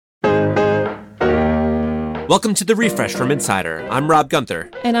Welcome to The Refresh from Insider. I'm Rob Gunther.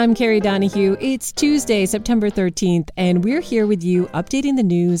 And I'm Carrie Donahue. It's Tuesday, September 13th, and we're here with you updating the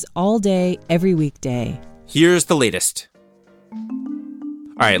news all day, every weekday. Here's the latest.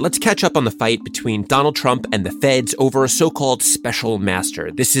 All right, let's catch up on the fight between Donald Trump and the feds over a so-called special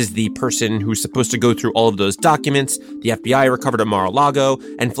master. This is the person who's supposed to go through all of those documents the FBI recovered at Mar-a-Lago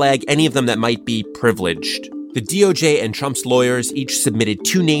and flag any of them that might be privileged. The DOJ and Trump's lawyers each submitted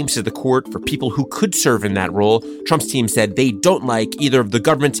 2 names to the court for people who could serve in that role. Trump's team said they don't like either of the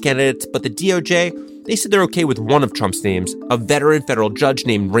government's candidates, but the DOJ, they said they're okay with one of Trump's names, a veteran federal judge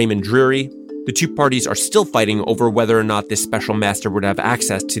named Raymond Drury. The 2 parties are still fighting over whether or not this special master would have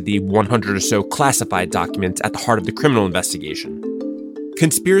access to the 100 or so classified documents at the heart of the criminal investigation.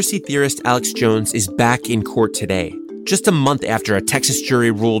 Conspiracy theorist Alex Jones is back in court today. Just a month after a Texas jury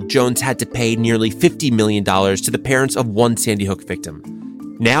ruled Jones had to pay nearly $50 million to the parents of one Sandy Hook victim.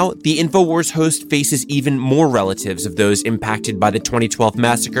 Now, the InfoWars host faces even more relatives of those impacted by the 2012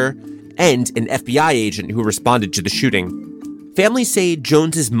 massacre and an FBI agent who responded to the shooting. Families say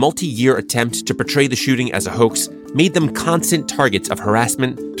Jones's multi-year attempt to portray the shooting as a hoax made them constant targets of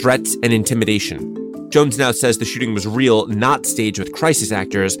harassment, threats, and intimidation. Jones now says the shooting was real, not staged with crisis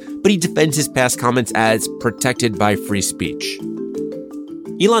actors, but he defends his past comments as protected by free speech.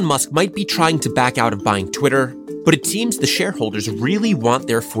 Elon Musk might be trying to back out of buying Twitter, but it seems the shareholders really want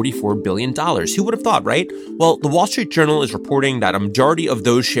their $44 billion. Who would have thought, right? Well, the Wall Street Journal is reporting that a majority of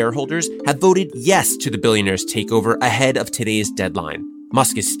those shareholders have voted yes to the billionaire's takeover ahead of today's deadline.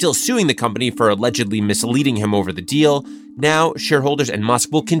 Musk is still suing the company for allegedly misleading him over the deal. Now, shareholders and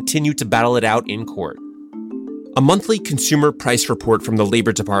Musk will continue to battle it out in court. A monthly consumer price report from the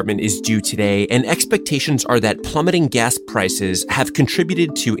Labor Department is due today, and expectations are that plummeting gas prices have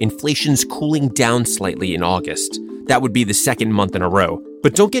contributed to inflation's cooling down slightly in August. That would be the second month in a row.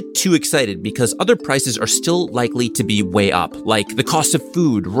 But don't get too excited because other prices are still likely to be way up, like the cost of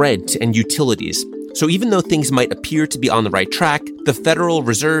food, rent, and utilities. So even though things might appear to be on the right track, the Federal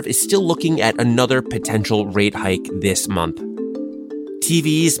Reserve is still looking at another potential rate hike this month.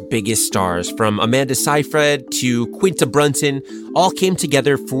 TV's biggest stars, from Amanda Seyfried to Quinta Brunson, all came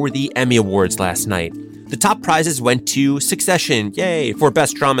together for the Emmy Awards last night. The top prizes went to Succession, yay, for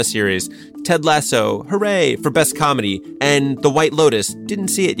Best Drama Series, Ted Lasso, hooray, for Best Comedy, and The White Lotus, didn't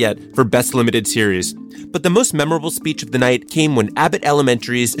see it yet, for Best Limited Series. But the most memorable speech of the night came when Abbott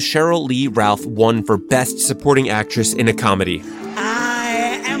Elementary's Cheryl Lee Ralph won for Best Supporting Actress in a Comedy.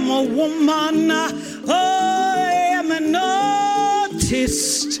 I am a woman, I am an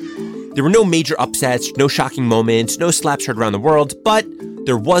artist. There were no major upsets, no shocking moments, no slaps heard around the world, but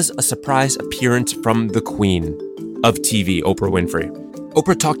there was a surprise appearance from the queen of TV, Oprah Winfrey.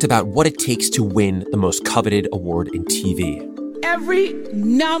 Oprah talked about what it takes to win the most coveted award in TV. Every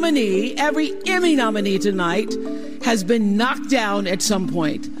nominee, every Emmy nominee tonight has been knocked down at some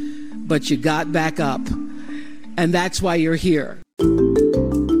point, but you got back up, and that's why you're here.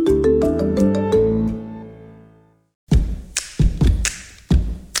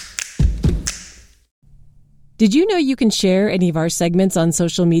 Did you know you can share any of our segments on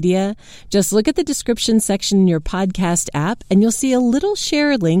social media? Just look at the description section in your podcast app, and you'll see a little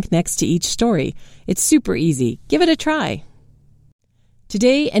share link next to each story. It's super easy. Give it a try.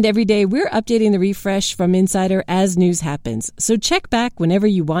 Today and every day, we're updating the Refresh from Insider as news happens, so check back whenever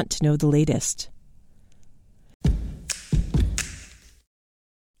you want to know the latest.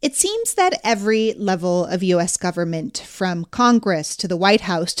 It seems that every level of U.S. government, from Congress to the White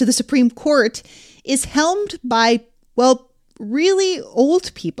House to the Supreme Court, is helmed by, well, really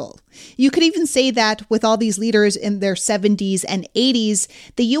old people. You could even say that with all these leaders in their 70s and 80s,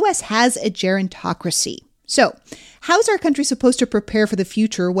 the U.S. has a gerontocracy. So, how's our country supposed to prepare for the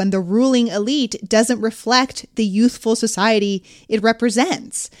future when the ruling elite doesn't reflect the youthful society it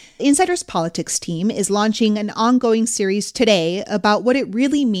represents? Insider's politics team is launching an ongoing series today about what it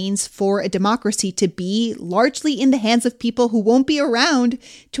really means for a democracy to be largely in the hands of people who won't be around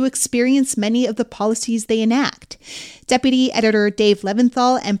to experience many of the policies they enact. Deputy Editor Dave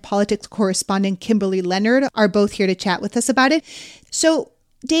Leventhal and politics correspondent Kimberly Leonard are both here to chat with us about it. So,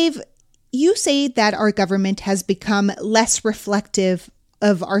 Dave, you say that our government has become less reflective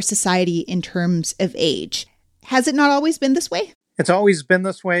of our society in terms of age. Has it not always been this way? It's always been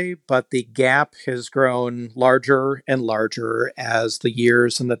this way, but the gap has grown larger and larger as the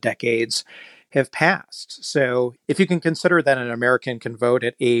years and the decades have passed. So if you can consider that an American can vote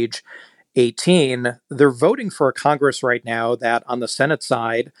at age 18, they're voting for a Congress right now that on the Senate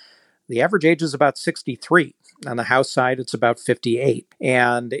side, the average age is about 63. On the House side, it's about 58.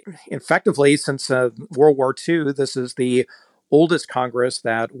 And effectively, since World War II, this is the oldest Congress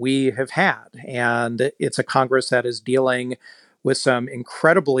that we have had. And it's a Congress that is dealing with some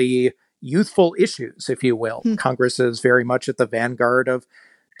incredibly youthful issues, if you will. Congress is very much at the vanguard of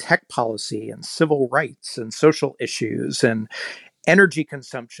tech policy and civil rights and social issues and energy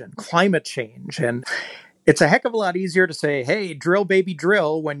consumption, climate change. And it's a heck of a lot easier to say, hey, drill, baby,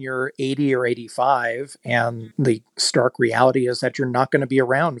 drill when you're 80 or 85. And the stark reality is that you're not going to be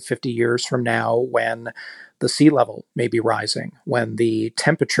around 50 years from now when the sea level may be rising, when the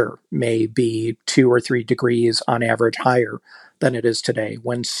temperature may be 2 or 3 degrees on average higher than it is today,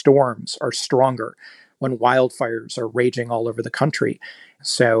 when storms are stronger, when wildfires are raging all over the country.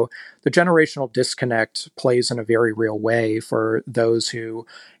 So the generational disconnect plays in a very real way for those who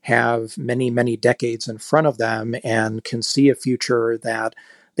have many, many decades in front of them and can see a future that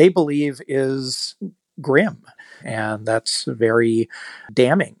they believe is grim. And that's very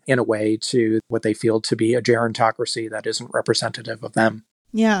damning in a way to what they feel to be a gerontocracy that isn't representative of them.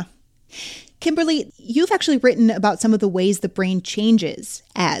 Yeah. Kimberly, you've actually written about some of the ways the brain changes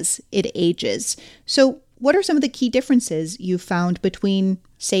as it ages. So what are some of the key differences you've found between,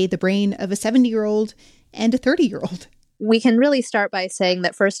 say, the brain of a 70-year-old and a 30-year-old? We can really start by saying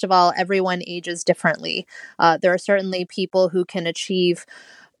that, first of all, everyone ages differently. There are certainly people who can achieve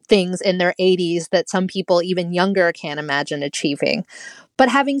things in their 80s that some people even younger can't imagine achieving. But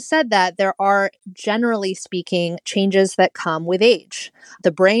having said that, there are, generally speaking, changes that come with age.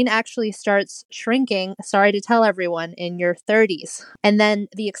 The brain actually starts shrinking, sorry to tell everyone, in your 30s. And then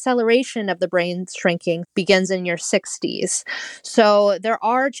the acceleration of the brain shrinking begins in your 60s. So there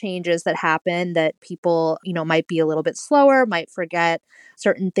are changes that happen that people, might be a little bit slower, might forget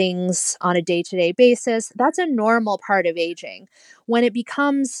certain things on a day-to-day basis. That's a normal part of aging. When it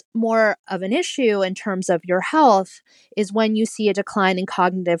becomes more of an issue in terms of your health is when you see a decline in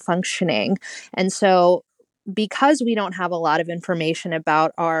cognitive functioning. And so because we don't have a lot of information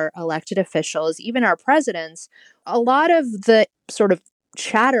about our elected officials, even our presidents, a lot of the sort of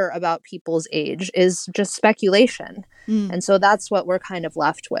chatter about people's age is just speculation. And so that's what we're kind of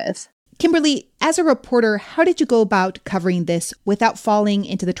left with. Kimberly, as a reporter, how did you go about covering this without falling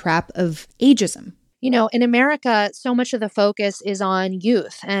into the trap of ageism? In America, so much of the focus is on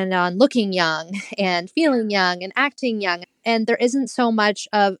youth and on looking young and feeling young and acting young. And there isn't so much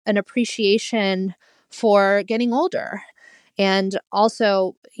of an appreciation for getting older. And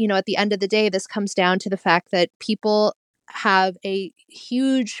also, at the end of the day, this comes down to the fact that people have a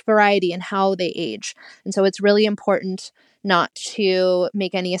huge variety in how they age. And so it's really important not to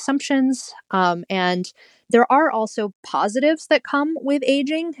make any assumptions. And there are also positives that come with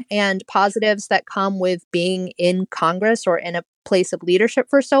aging and positives that come with being in Congress or in a place of leadership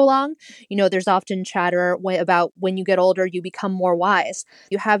for so long. There's often chatter about when you get older, you become more wise.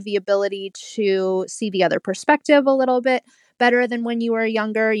 You have the ability to see the other perspective a little bit better than when you were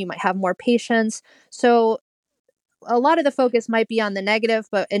younger. You might have more patience. So a lot of the focus might be on the negative,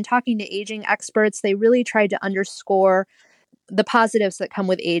 but in talking to aging experts, they really tried to underscore the positives that come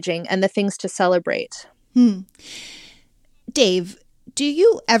with aging and the things to celebrate. Dave, do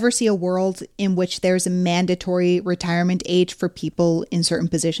you ever see a world in which there's a mandatory retirement age for people in certain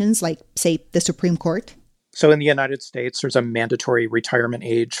positions, like, say, the Supreme Court? So in the United States, there's a mandatory retirement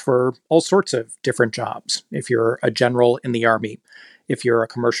age for all sorts of different jobs. If you're a general in the Army, if you're a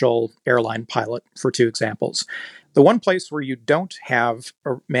commercial airline pilot, for 2 examples. The one place where you don't have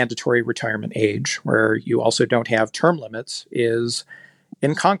a mandatory retirement age, where you also don't have term limits, is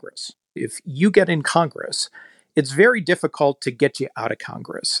in Congress. If you get in Congress, it's very difficult to get you out of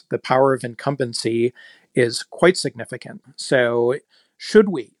Congress. The power of incumbency is quite significant. So should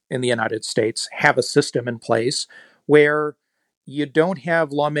we, in the United States, have a system in place where you don't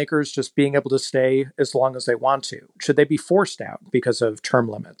have lawmakers just being able to stay as long as they want to? Should they be forced out because of term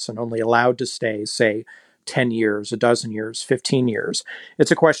limits and only allowed to stay, say, 10 years, a dozen years, 15 years?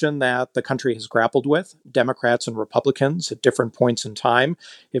 It's a question that the country has grappled with. Democrats and Republicans at different points in time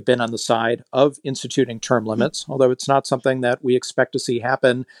have been on the side of instituting term limits, although it's not something that we expect to see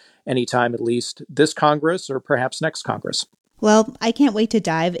happen anytime, at least this Congress or perhaps next Congress. Well, I can't wait to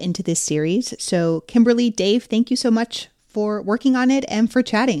dive into this series. So Kimberly, Dave, thank you so much for working on it and for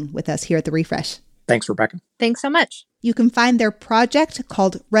chatting with us here at The Refresh. Thanks, Rebecca. Thanks so much. You can find their project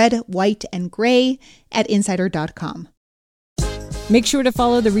called Red, White, and Gray at insider.com. Make sure to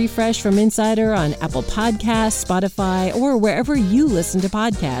follow The Refresh from Insider on Apple Podcasts, Spotify, or wherever you listen to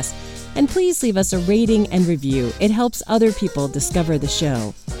podcasts. And please leave us a rating and review. It helps other people discover the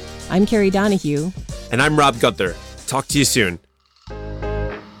show. I'm Carrie Donahue. And I'm Rob Gunther. Talk to you soon.